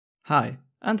Hi,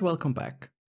 and welcome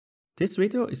back. This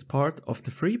video is part of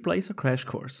the free Blazor Crash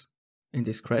Course. In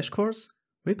this crash course,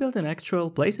 we build an actual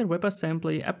Blazor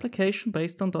WebAssembly application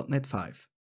based on .NET 5.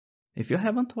 If you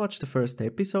haven't watched the first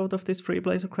episode of this free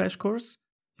Blazor Crash Course,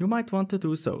 you might want to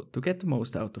do so to get the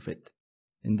most out of it.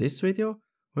 In this video,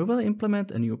 we will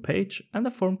implement a new page and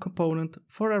a form component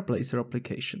for our Blazor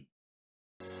application.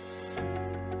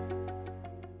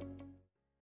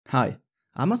 Hi,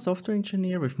 I'm a software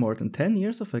engineer with more than 10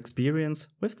 years of experience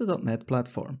with the .NET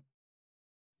platform.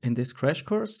 In this crash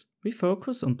course, we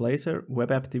focus on Blazor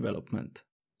web app development.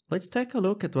 Let's take a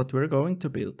look at what we're going to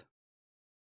build.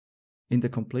 In the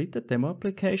completed demo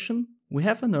application, we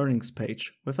have an earnings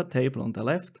page with a table on the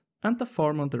left and the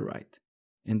form on the right.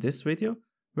 In this video,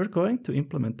 we're going to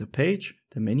implement the page,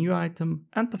 the menu item,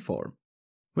 and the form.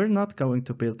 We're not going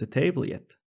to build the table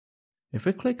yet. If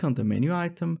we click on the menu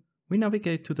item, we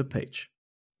navigate to the page.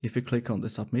 If we click on the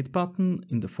Submit button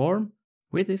in the form,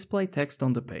 we display text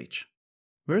on the page.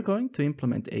 We're going to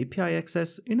implement API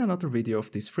access in another video of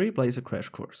this free Blazor Crash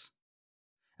Course.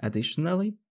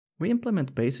 Additionally, we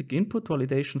implement basic input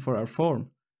validation for our form.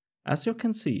 As you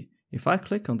can see, if I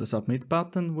click on the Submit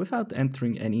button without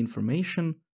entering any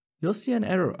information, you'll see an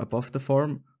error above the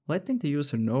form letting the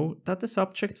user know that the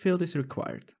subject field is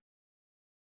required.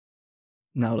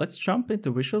 Now let's jump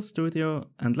into Visual Studio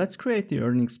and let's create the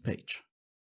earnings page.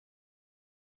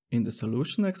 In the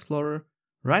Solution Explorer,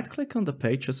 right-click on the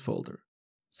Pages folder,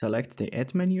 select the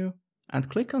Add menu, and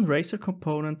click on Razor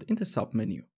component in the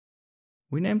submenu.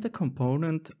 We name the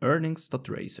component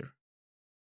earnings.razor.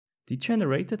 The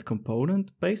generated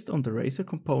component based on the Razor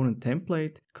component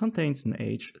template contains an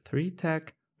h3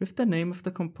 tag with the name of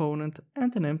the component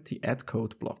and an empty add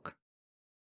code block.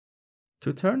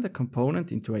 To turn the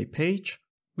component into a page,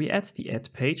 we add the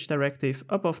add page directive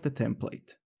above the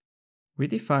template. We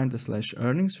define the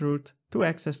 /earnings root to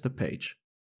access the page.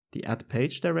 The add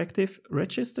page directive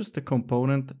registers the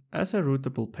component as a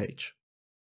routable page.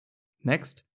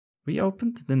 Next, we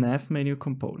opened the nav menu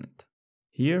component.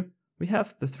 Here, we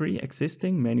have the 3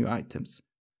 existing menu items.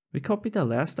 We copy the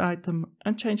last item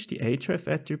and change the href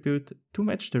attribute to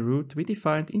match the root we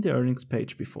defined in the earnings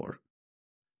page before.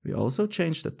 We also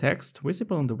change the text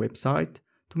visible on the website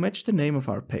to match the name of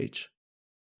our page.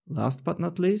 Last but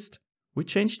not least, we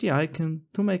change the icon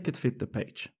to make it fit the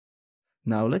page.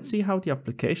 Now let's see how the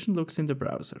application looks in the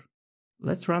browser.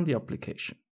 Let's run the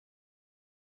application.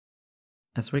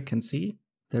 As we can see,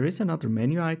 there is another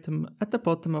menu item at the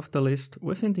bottom of the list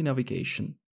within the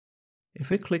navigation. If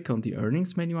we click on the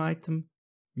earnings menu item,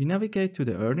 we navigate to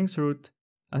the earnings root,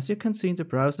 as you can see in the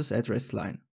browser's address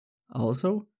line.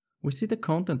 Also, we see the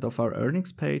content of our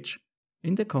earnings page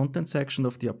in the content section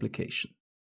of the application.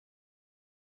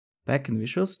 Back in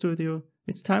Visual Studio,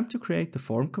 it's time to create the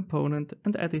form component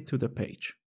and add it to the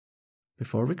page.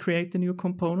 Before we create the new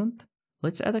component,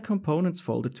 let's add a components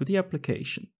folder to the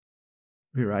application.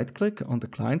 We right-click on the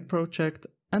client project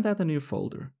and add a new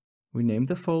folder. We name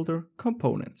the folder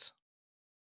Components.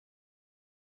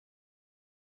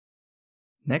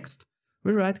 Next,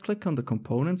 we right-click on the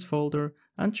Components folder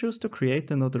and choose to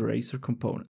create another Razor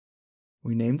component.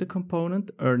 We name the component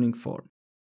Earning Form.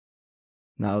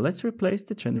 Now let's replace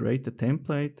the generated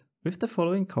template with the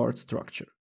following card structure.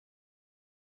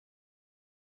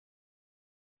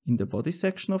 In the body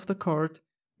section of the card,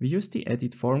 we use the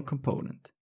Edit Form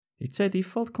component. It's a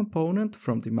default component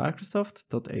from the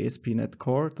Microsoft.ASP.NET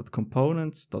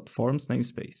Core.Components.Forms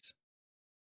namespace.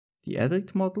 The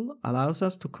Edit model allows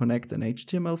us to connect an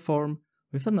HTML form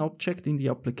with an object in the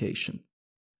application.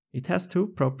 It has 2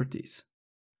 properties.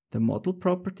 The model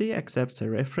property accepts a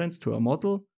reference to a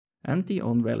model, and the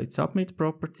onValidSubmit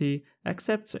property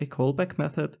accepts a callback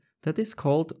method that is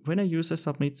called when a user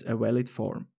submits a valid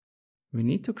form. We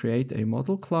need to create a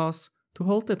model class to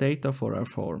hold the data for our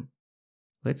form.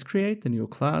 Let's create a new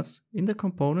class in the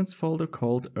components folder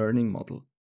called Earning Model.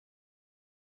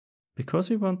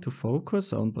 Because we want to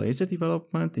focus on Blazor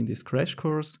development in this crash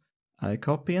course, I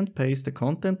copy and paste the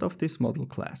content of this model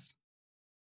class.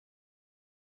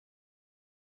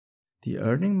 The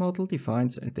earning model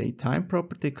defines a datetime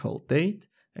property called date,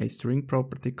 a string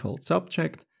property called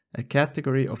subject, a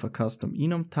category of a custom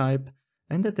enum type,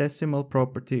 and a decimal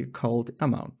property called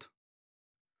amount.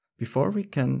 Before we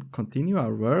can continue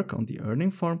our work on the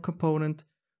earning form component,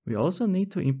 we also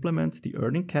need to implement the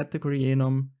earning category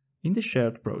enum in the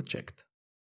shared project.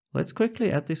 Let's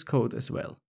quickly add this code as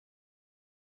well.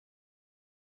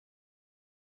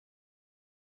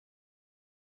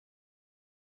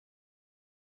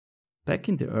 Back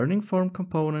in the earning form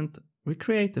component, we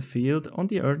create a field on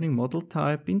the earning model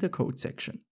type in the code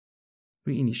section.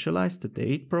 We initialize the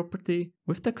date property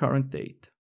with the current date.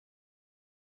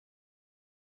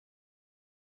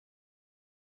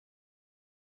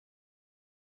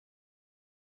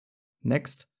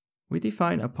 Next, we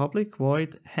define a public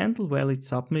void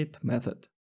handleValidSubmit method.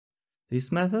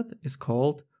 This method is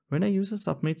called when a user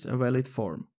submits a valid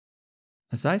form.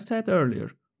 As I said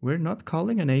earlier, we're not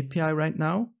calling an API right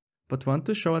now, but want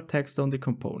to show a text on the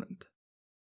component.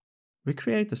 We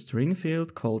create a string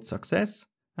field called success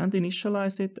and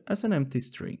initialize it as an empty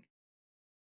string.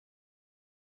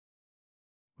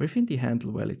 Within the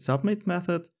handleValidSubmit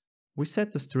method, we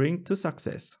set the string to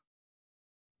success.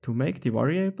 To make the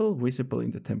variable visible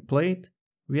in the template,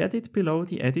 we add it below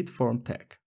the edit form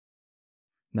tag.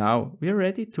 Now we are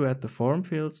ready to add the form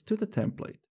fields to the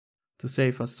template. To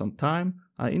save us some time,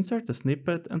 I insert a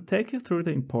snippet and take you through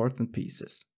the important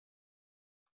pieces.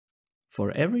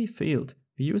 For every field,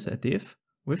 we use a div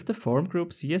with the form group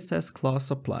CSS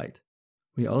class applied.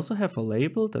 We also have a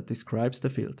label that describes the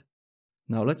field.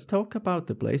 Now let's talk about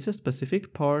the Blazor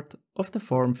specific part of the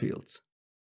form fields.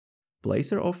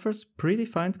 Blazor offers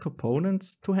predefined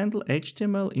components to handle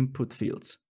HTML input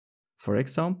fields. For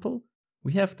example,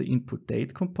 we have the input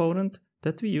date component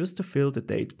that we use to fill the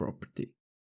date property.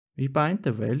 We bind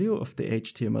the value of the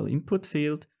HTML input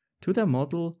field to the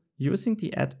model using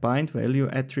the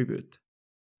addBindValue attribute.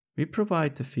 We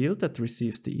provide the field that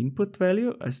receives the input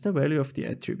value as the value of the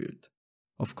attribute.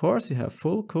 Of course, you have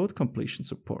full code completion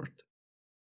support.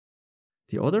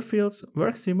 The other fields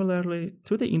work similarly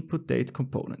to the input date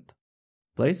component.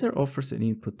 Blazor offers an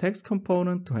input text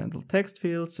component to handle text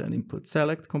fields, an input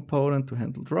select component to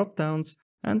handle dropdowns,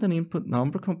 and an input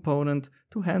number component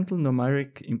to handle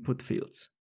numeric input fields.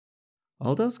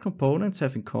 All those components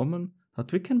have in common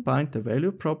that we can bind the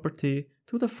value property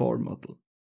to the form model.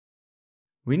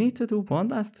 We need to do one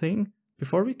last thing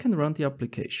before we can run the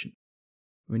application.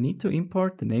 We need to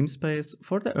import the namespace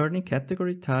for the earning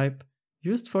category type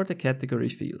used for the category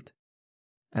field.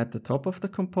 At the top of the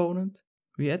component,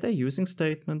 we add a using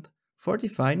statement for the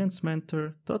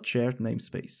financementor.shared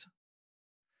namespace.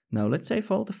 Now let's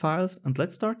save all the files and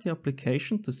let's start the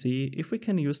application to see if we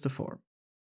can use the form.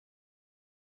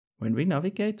 When we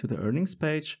navigate to the earnings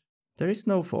page, there is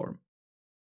no form.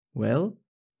 Well,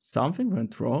 something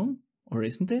went wrong, or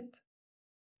isn't it?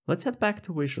 Let's head back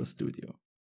to Visual Studio.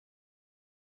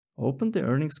 Open the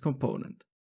earnings component.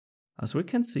 As we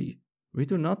can see, we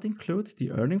do not include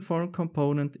the earning form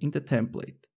component in the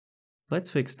template. Let's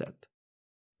fix that.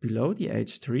 Below the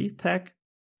h3 tag,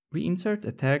 we insert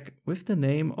a tag with the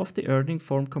name of the earning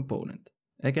form component.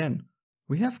 Again,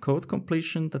 we have code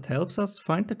completion that helps us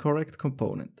find the correct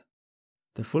component.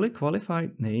 The fully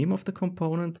qualified name of the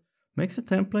component makes a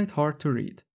template hard to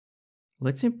read.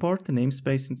 Let's import the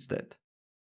namespace instead.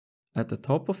 At the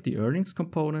top of the earnings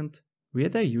component, we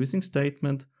add a using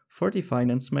statement for the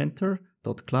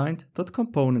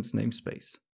financementor.client.components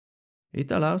namespace.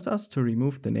 It allows us to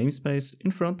remove the namespace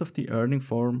in front of the earning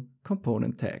form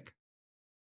component tag.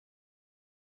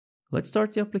 Let's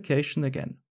start the application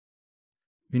again.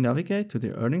 We navigate to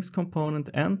the earnings component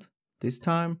and, this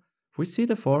time, we see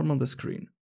the form on the screen.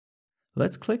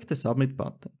 Let's click the Submit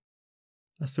button.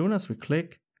 As soon as we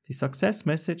click, the success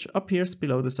message appears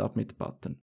below the Submit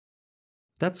button.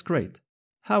 That's great.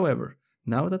 However,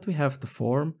 now that we have the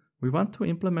form, we want to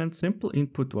implement simple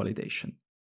input validation.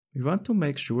 We want to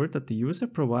make sure that the user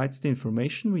provides the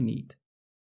information we need.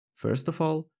 First of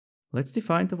all, let's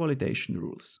define the validation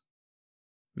rules.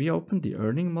 We open the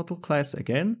earning model class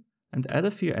again and add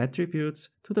a few attributes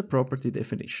to the property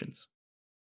definitions.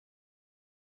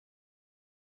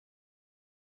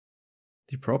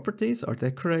 The properties are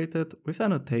decorated with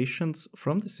annotations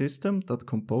from the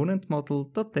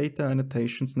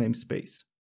system.componentModel.dataAnnotations namespace.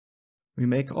 We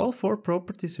make all 4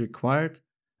 properties required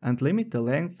and limit the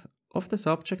length of the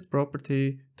subject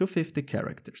property to 50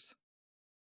 characters.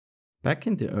 Back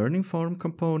in the earning form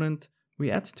component,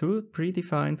 we add 2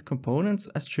 predefined components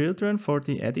as children for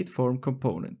the edit form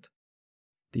component.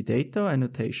 The data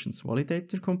annotations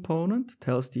validator component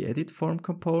tells the edit form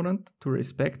component to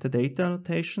respect the data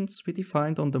annotations we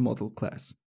defined on the model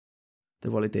class. The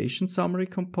validation summary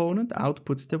component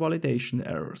outputs the validation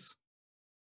errors.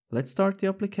 Let's start the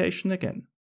application again.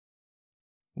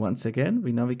 Once again,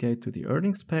 we navigate to the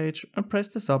earnings page and press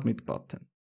the Submit button.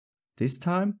 This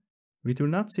time, we do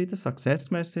not see the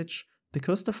success message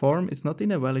because the form is not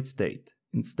in a valid state.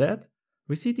 Instead,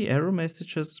 we see the error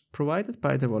messages provided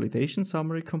by the validation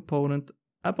summary component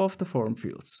above the form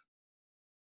fields.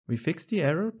 We fix the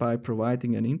error by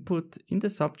providing an input in the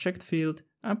subject field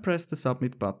and press the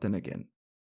Submit button again.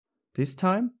 This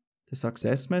time, the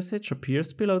success message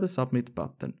appears below the Submit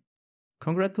button.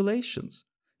 Congratulations!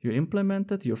 You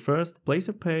implemented your first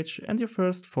Blazor page and your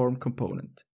first form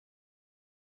component.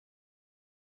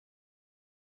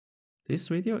 This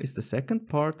video is the second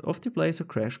part of the Blazor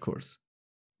Crash Course.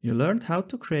 You learned how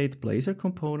to create Blazor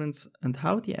components and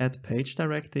how the add page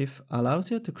directive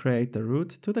allows you to create the route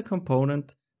to the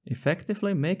component,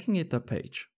 effectively making it a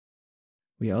page.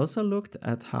 We also looked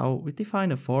at how we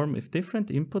define a form with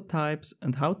different input types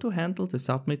and how to handle the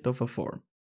submit of a form.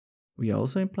 We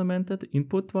also implemented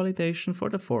input validation for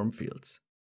the form fields.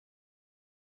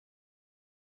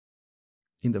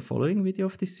 In the following video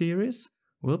of this series,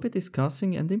 we'll be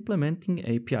discussing and implementing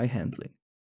API handling.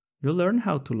 You'll learn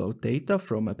how to load data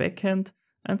from a backend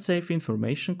and save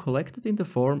information collected in the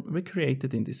form we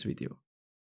created in this video.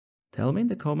 Tell me in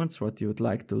the comments what you would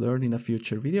like to learn in a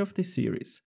future video of this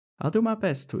series. I'll do my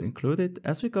best to include it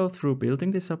as we go through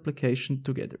building this application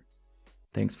together.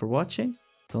 Thanks for watching,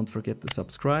 don't forget to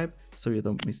subscribe so you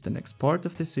don't miss the next part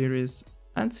of the series,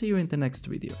 and see you in the next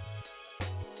video.